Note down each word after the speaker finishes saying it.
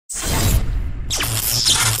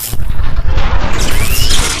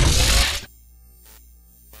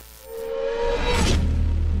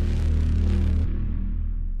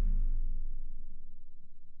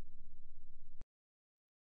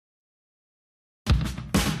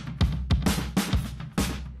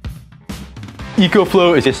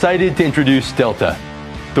EcoFlow is excited to introduce Delta,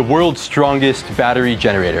 the world's strongest battery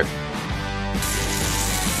generator.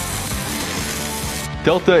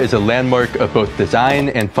 Delta is a landmark of both design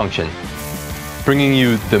and function, bringing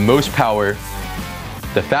you the most power,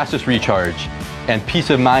 the fastest recharge, and peace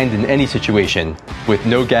of mind in any situation with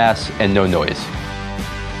no gas and no noise.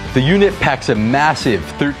 The unit packs a massive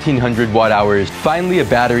 1,300 watt-hours, finally a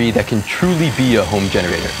battery that can truly be a home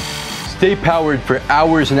generator. Stay powered for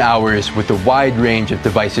hours and hours with a wide range of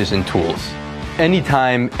devices and tools,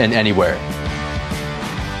 anytime and anywhere.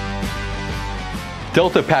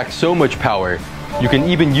 Delta packs so much power, you can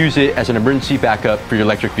even use it as an emergency backup for your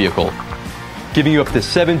electric vehicle, giving you up to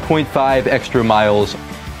 7.5 extra miles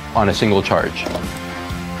on a single charge.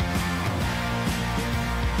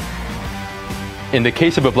 In the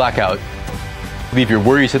case of a blackout, leave your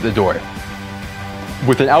worries at the door.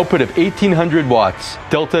 With an output of 1,800 watts,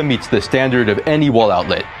 Delta meets the standard of any wall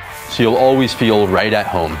outlet, so you'll always feel right at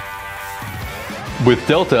home. With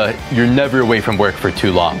Delta, you're never away from work for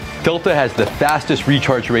too long. Delta has the fastest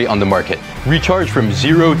recharge rate on the market. Recharge from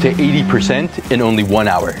 0 to 80% in only 1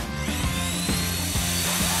 hour.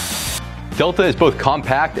 Delta is both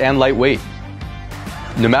compact and lightweight.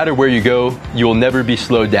 No matter where you go, you will never be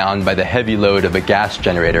slowed down by the heavy load of a gas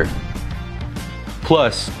generator.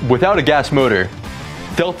 Plus, without a gas motor,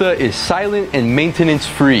 Delta is silent and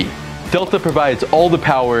maintenance-free. Delta provides all the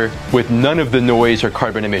power with none of the noise or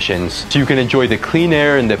carbon emissions, so you can enjoy the clean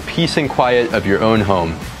air and the peace and quiet of your own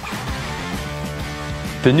home.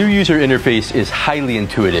 The new user interface is highly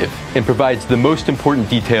intuitive and provides the most important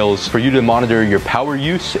details for you to monitor your power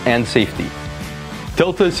use and safety.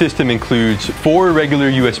 Delta's system includes 4 regular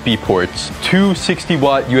USB ports, 2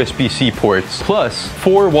 60-watt USB-C ports, plus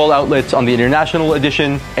 4 wall outlets on the International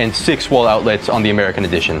Edition and 6 wall outlets on the American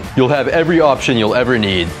Edition. You'll have every option you'll ever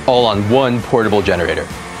need, all on one portable generator.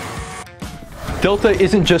 Delta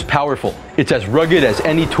isn't just powerful, it's as rugged as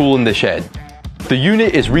any tool in the shed. The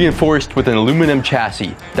unit is reinforced with an aluminum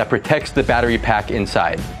chassis that protects the battery pack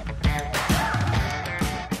inside.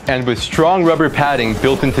 And with strong rubber padding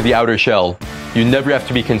built into the outer shell, you never have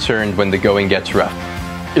to be concerned when the going gets rough.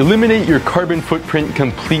 Eliminate your carbon footprint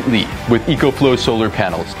completely with EcoFlow solar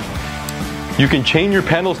panels. You can chain your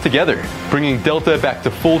panels together, bringing Delta back to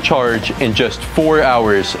full charge in just 4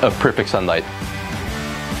 hours of perfect sunlight.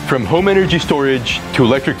 From home energy storage to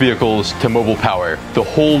electric vehicles to mobile power, the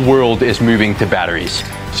whole world is moving to batteries.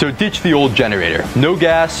 So ditch the old generator. No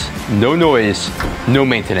gas, no noise, no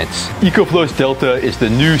maintenance. EcoFlow's Delta is the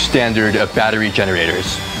new standard of battery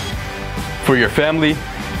generators. For your family,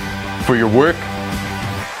 for your work,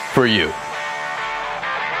 for you.